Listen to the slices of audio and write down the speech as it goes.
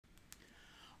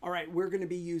All right, we're going to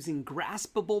be using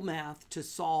Graspable Math to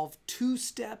solve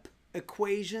two-step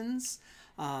equations.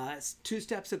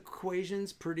 Two-step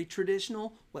equations, pretty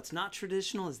traditional. What's not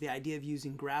traditional is the idea of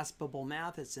using Graspable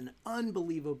Math. It's an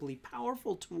unbelievably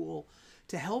powerful tool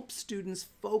to help students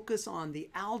focus on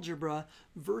the algebra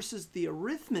versus the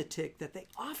arithmetic that they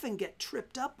often get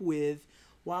tripped up with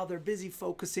while they're busy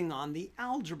focusing on the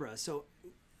algebra. So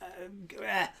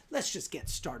let's just get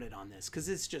started on this because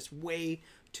it's just way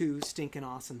too stinking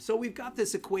awesome. So we've got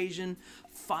this equation,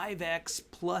 5x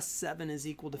plus 7 is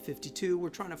equal to 52. We're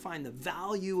trying to find the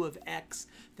value of x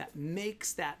that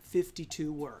makes that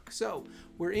 52 work. So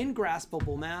we're in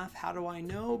Graspable Math. How do I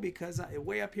know? Because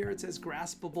way up here it says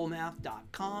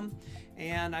graspablemamath.com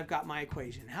and I've got my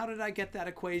equation. How did I get that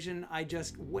equation? I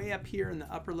just, way up here in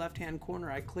the upper left hand corner,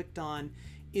 I clicked on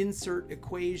insert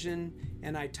equation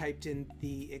and I typed in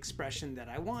the expression that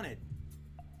I wanted.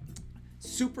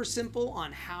 Super simple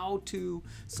on how to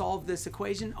solve this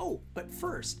equation. Oh, but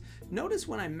first, notice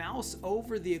when I mouse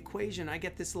over the equation, I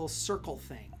get this little circle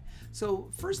thing.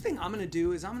 So first thing I'm going to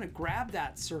do is I'm going to grab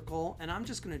that circle and I'm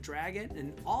just going to drag it,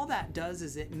 and all that does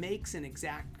is it makes an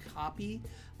exact copy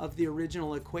of the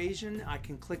original equation. I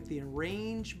can click the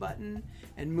arrange button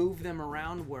and move them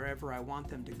around wherever I want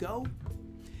them to go.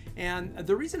 And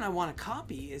the reason I want to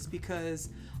copy is because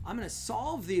I'm going to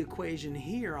solve the equation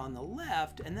here on the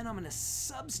left, and then I'm going to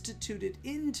substitute it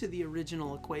into the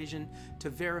original equation to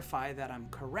verify that I'm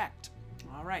correct.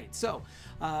 All right, so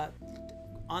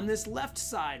on this left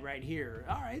side right here,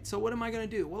 all right, so what am I going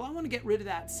to do? Well, I want to get rid of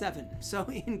that 7. So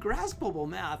in Graspable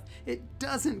Math, it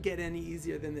doesn't get any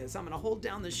easier than this. I'm going to hold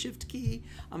down the Shift key.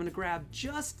 I'm going to grab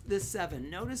just the 7.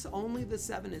 Notice only the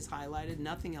 7 is highlighted.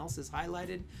 Nothing else is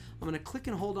highlighted. I'm going to click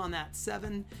and hold on that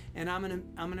 7, and I'm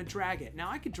going to drag it.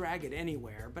 Now, I could drag it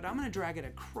anywhere, but I'm going to drag it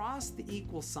across the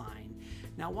equal sign.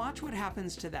 Now, watch what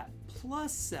happens to that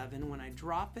plus 7 when I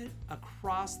drop it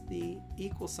across the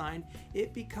equal sign.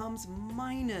 It becomes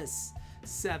minus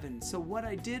 7. So what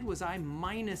I did was I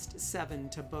minused 7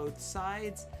 to both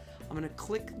sides. I'm going to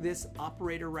click this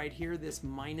operator right here, this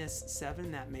minus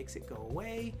 7. That makes it go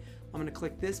away. I'm going to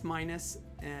click this minus,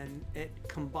 and it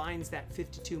combines that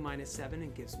 52 minus 7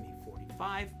 and gives me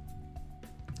 45.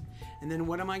 And then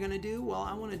what am I going to do? Well,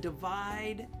 I want to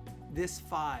divide this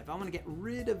 5. I want to get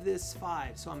rid of this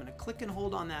 5. So I'm going to click and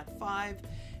hold on that 5,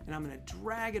 and I'm going to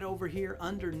drag it over here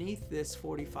underneath this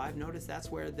 45. Notice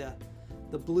that's where the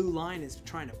blue line is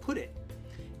trying to put it.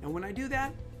 And when I do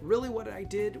that, really what I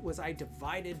did was I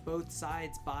divided both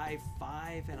sides by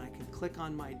 5, and I can click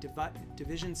on my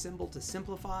division symbol to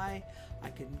simplify. I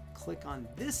can click on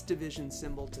this division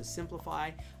symbol to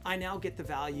simplify. I now get the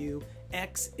value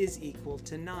x is equal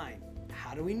to 9.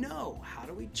 How do we know? How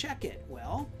do we check it?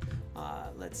 Well,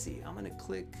 let's see. I'm going to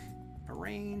click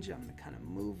arrange. I'm going to kind of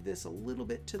move this a little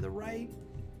bit to the right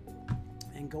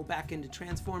and go back into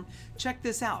transform. Check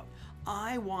this out.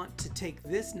 I want to take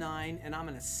this 9 and I'm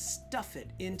going to stuff it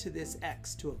into this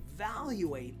x to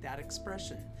evaluate that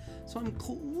expression. So I'm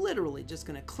literally just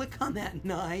going to click on that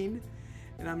 9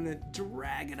 and I'm going to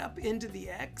drag it up into the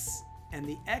x, and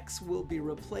the x will be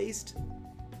replaced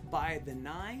by the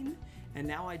 9. And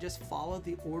now I just follow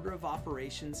the order of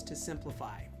operations to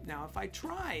simplify. Now if I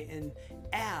try and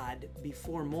add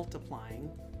before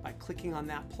multiplying by clicking on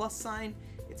that plus sign,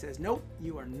 it says nope,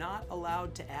 you are not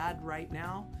allowed to add right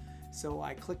now. So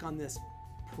I click on this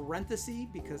parenthesis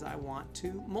because I want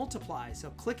to multiply. So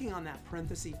clicking on that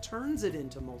parenthesis turns it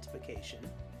into multiplication.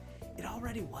 It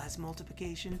already was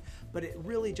multiplication, but it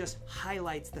really just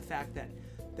highlights the fact that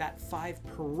that 5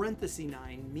 parenthesis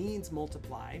 9 means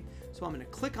multiply. So I'm going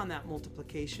to click on that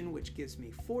multiplication, which gives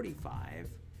me 45.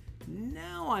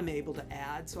 Now I'm able to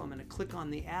add, so I'm going to click on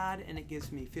the add, and it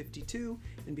gives me 52.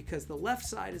 And because the left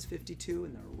side is 52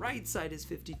 and the right side is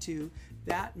 52,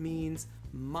 that means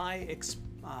my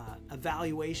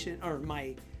evaluation, or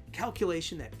my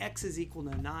calculation that x is equal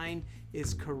to 9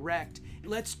 is correct.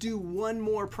 Let's do one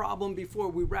more problem before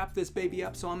we wrap this baby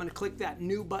up. So I'm going to click that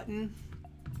new button.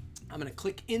 I'm going to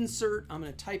click insert. I'm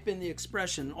going to type in the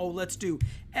expression. Oh, let's do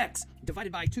x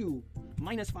divided by 2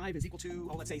 minus 5 is equal to,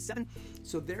 oh, let's say 7.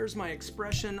 So there's my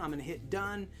expression. I'm going to hit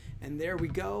done, and there we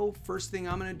go. First thing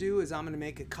I'm going to do is I'm going to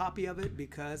make a copy of it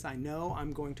because I know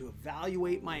I'm going to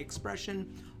evaluate my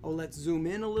expression. Oh, let's zoom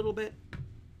in a little bit.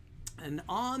 And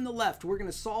on the left, we're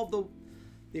going to solve the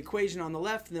equation on the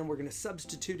left, and then we're going to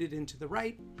substitute it into the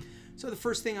right. So the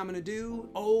first thing I'm going to do,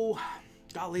 oh,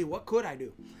 golly, what could I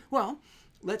do? Well,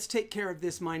 let's take care of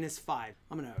this minus 5.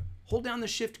 I'm going to hold down the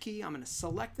Shift key. I'm going to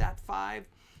select that 5,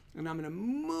 and I'm going to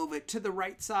move it to the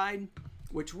right side,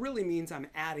 which really means I'm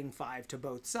adding 5 to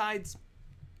both sides.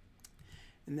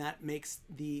 And that makes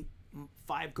the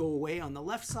 5 go away on the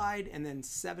left side, and then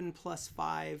 7 plus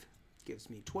 5 gives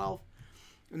me 12.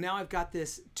 And now I've got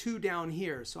this 2 down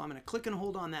here, so I'm going to click and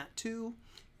hold on that 2,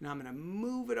 and I'm going to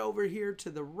move it over here to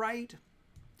the right,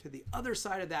 to the other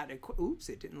side of that. Oops,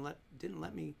 it didn't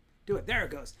let me do it. There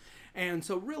it goes. And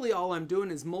so really all I'm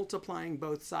doing is multiplying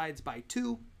both sides by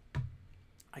 2.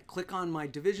 I click on my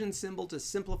division symbol to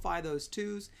simplify those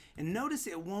 2's, and notice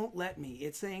it won't let me.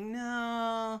 It's saying,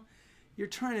 no, you're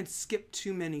trying to skip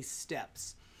too many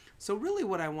steps. So really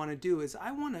what I want to do is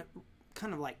I want to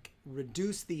kind of like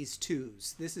reduce these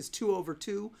 2's. This is 2 over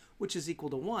 2, which is equal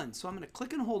to 1. So I'm going to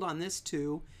click and hold on this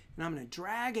 2, and I'm going to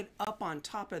drag it up on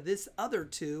top of this other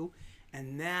 2,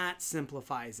 and that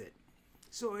simplifies it.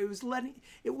 So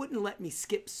it wouldn't let me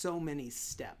skip so many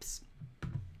steps.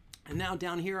 And now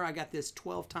down here I got this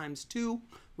 12 times 2,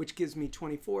 which gives me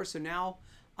 24. So now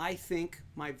I think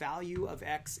my value of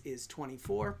x is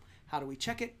 24. How do we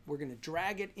check it? We're going to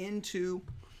drag it into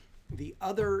the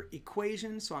other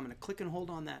equation. So I'm going to click and hold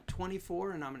on that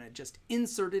 24, and I'm going to just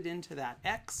insert it into that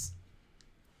x.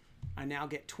 I now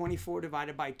get 24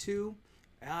 divided by 2.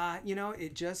 You know,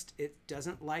 it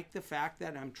doesn't like the fact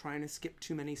that I'm trying to skip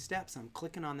too many steps. I'm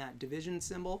clicking on that division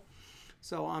symbol.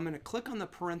 So I'm going to click on the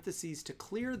parentheses to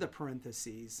clear the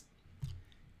parentheses.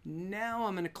 Now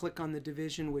I'm going to click on the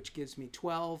division, which gives me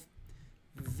 12.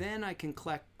 Then I can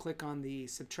click on the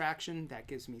subtraction. That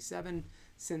gives me 7.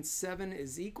 Since 7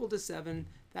 is equal to 7,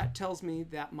 that tells me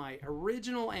that my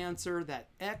original answer, that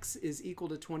x is equal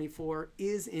to 24,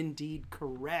 is indeed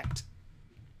correct.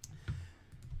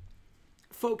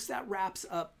 Folks, that wraps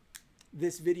up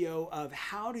this video of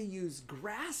how to use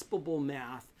graspable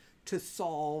math to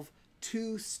solve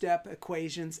two-step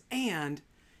equations and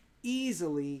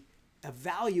easily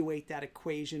evaluate that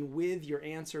equation with your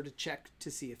answer to check to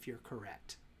see if you're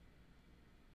correct.